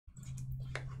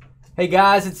Hey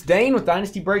guys, it's Dane with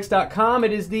DynastyBreaks.com.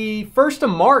 It is the 1st of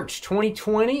March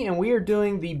 2020, and we are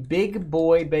doing the Big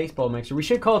Boy Baseball Mixer. We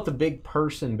should call it the Big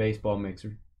Person Baseball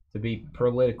Mixer to be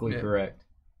politically correct.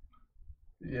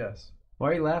 Yes.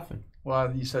 Why are you laughing?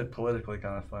 Well, you said politically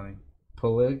kind of funny.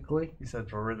 Politically? You said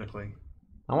politically.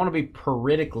 I want to be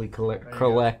politically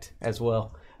correct as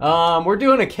well. We're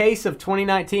doing a case of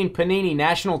 2019 Panini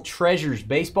National Treasures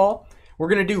Baseball. We're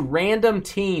going to do random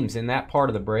teams in that part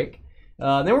of the break.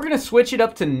 Then we're going to switch it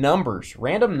up to numbers,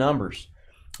 random numbers.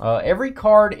 Every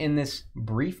card in this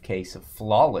briefcase of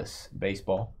Flawless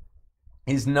Baseball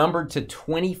is numbered to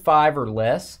 25 or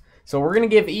less. So we're going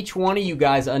to give each one of you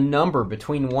guys a number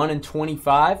between 1 and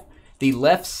 25. The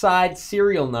left side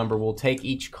serial number will take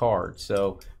each card.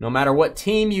 So no matter what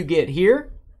team you get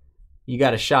here, you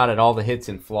got a shot at all the hits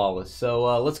in Flawless.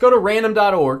 So let's go to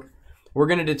random.org. We're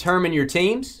going to determine your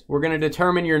teams. We're going to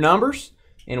determine your numbers.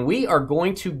 And we are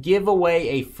going to give away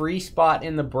a free spot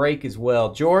in the break as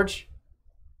well. George,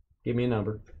 give me a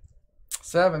number.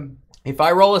 7. If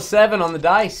I roll a 7 on the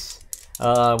dice,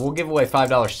 we'll give away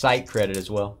 $5 site credit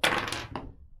as well.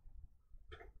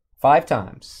 5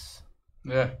 times.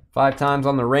 Yeah. 5 times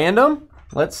on the random.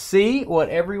 Let's see what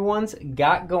everyone's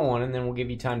got going, and then we'll give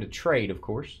you time to trade, of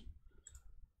course.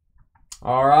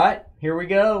 All right, here we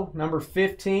go. Number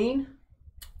 15.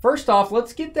 First off,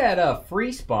 let's get that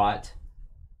free spot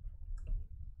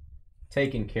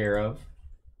taken care of.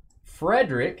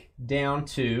 Frederick down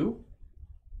to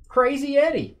Crazy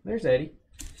Eddie. There's Eddie.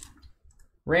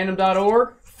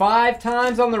 Random.org. 5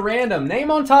 times on the random. Name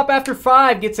on top after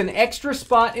 5 gets an extra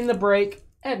spot in the break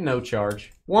at no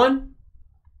charge. 1,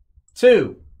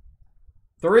 2,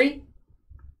 3,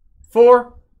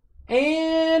 4,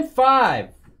 and 5.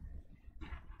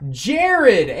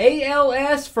 Jared,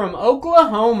 ALS from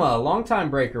Oklahoma. Longtime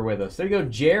breaker with us. There you go,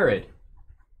 Jared.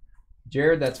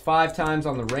 Jared, that's 5 times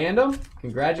on the random.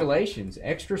 Congratulations.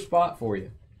 Extra spot for you.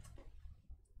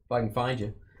 If I can find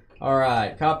you. All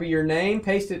right. Copy your name.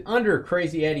 Paste it under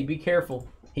Crazy Eddie. Be careful.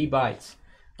 He bites.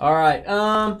 All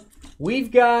right.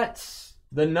 We've got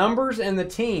the numbers and the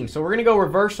teams. So we're going to go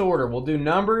reverse order. We'll do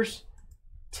numbers,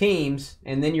 teams,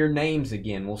 and then your names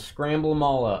again. We'll scramble them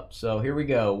all up. So here we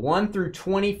go. 1 through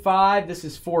 25. This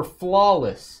is for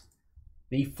Flawless.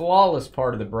 The Flawless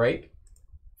part of the break.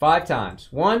 5 times.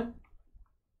 1,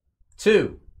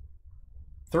 2,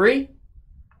 3,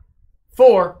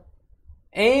 4,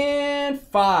 and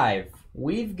 5.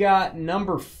 We've got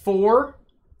number 4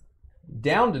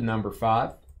 down to number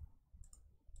 5.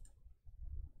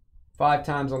 5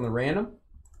 times on the random.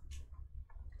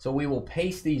 So we will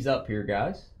paste these up here,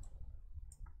 guys.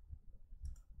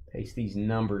 Paste these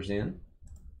numbers in.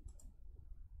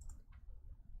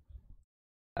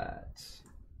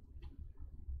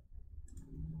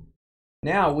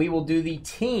 Now we will do the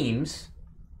teams,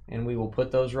 and we will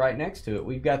put those right next to it.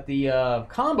 We've got the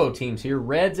combo teams here.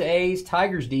 Reds, A's,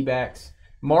 Tigers, D-backs,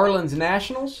 Marlins,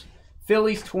 Nationals,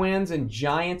 Phillies, Twins, and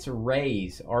Giants,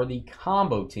 Rays are the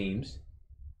combo teams.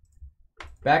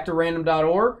 Back to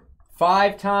random.org.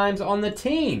 5 times on the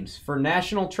teams for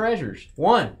National Treasures.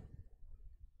 1,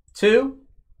 2,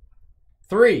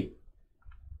 3,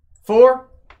 4,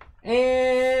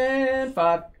 and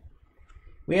 5.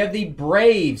 We have the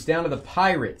Braves down to the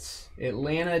Pirates.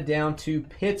 Atlanta down to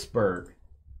Pittsburgh.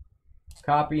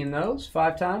 Copying those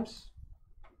 5 times.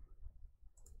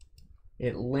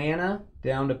 Atlanta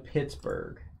down to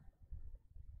Pittsburgh.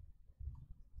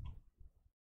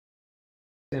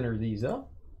 Center these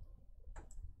up.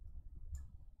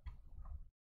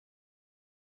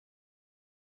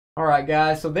 All right,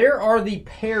 guys, so there are the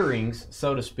pairings,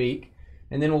 so to speak,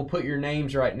 and then we'll put your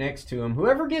names right next to them.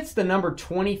 Whoever gets the number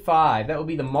 25, that will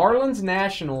be the Marlins,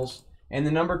 Nationals, and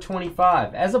the number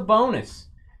 25. As a bonus,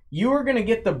 you are going to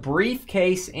get the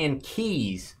briefcase and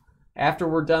keys after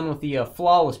we're done with the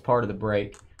Flawless part of the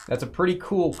break. That's a pretty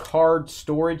cool card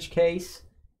storage case.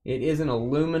 It is an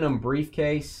aluminum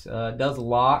briefcase. It does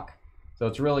lock, so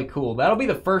it's really cool. That'll be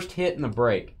the first hit in the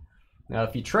break. Now,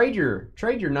 if you trade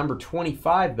your number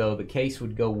 25, though, the case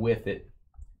would go with it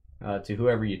to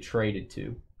whoever you traded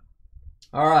to.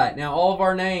 All right, now all of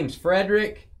our names.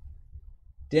 Frederick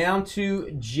down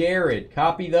to Jared.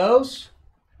 Copy those.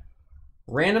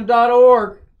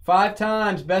 Random.org. 5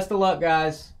 times. Best of luck,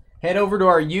 guys. Head over to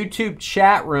our YouTube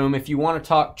chat room if you want to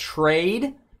talk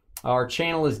trade. Our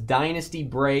channel is Dynasty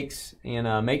Breaks,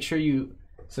 and make sure you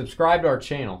subscribe to our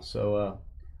channel. So,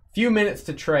 few minutes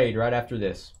to trade right after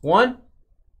this. 1,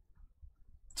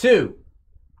 2,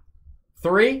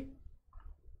 3,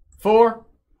 4,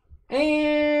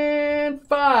 and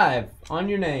 5 on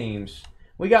your names.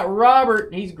 We got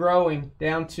Robert, he's growing,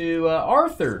 down to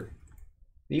Arthur,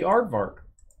 the aardvark.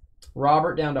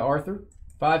 Robert down to Arthur.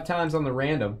 5 times on the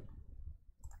random.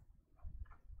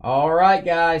 All right,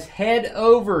 guys. Head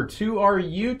over to our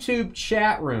YouTube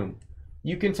chat room.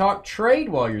 You can talk trade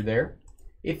while you're there.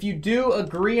 If you do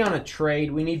agree on a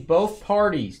trade, we need both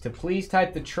parties to please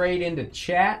type the trade into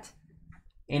chat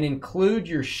and include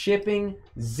your shipping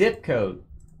zip code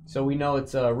so we know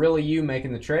it's really you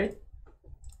making the trade.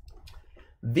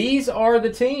 These are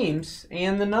the teams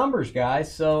and the numbers,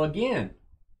 guys. So again,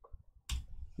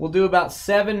 we'll do about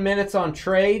 7 minutes on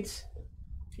trades.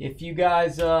 If you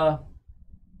guys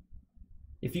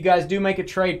do make a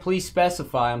trade, please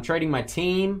specify. I'm trading my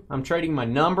team, I'm trading my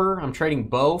number, I'm trading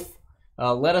both.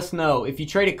 Let us know. If you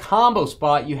trade a combo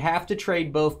spot, you have to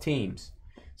trade both teams.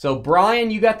 So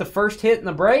Brian, you got the first hit in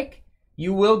the break.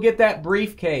 You will get that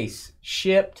briefcase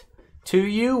shipped to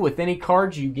you with any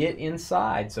cards you get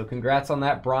inside. So congrats on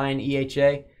that, Brian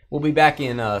EHA. We'll be back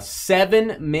in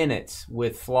 7 minutes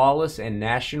with Flawless and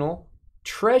National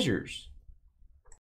Treasures.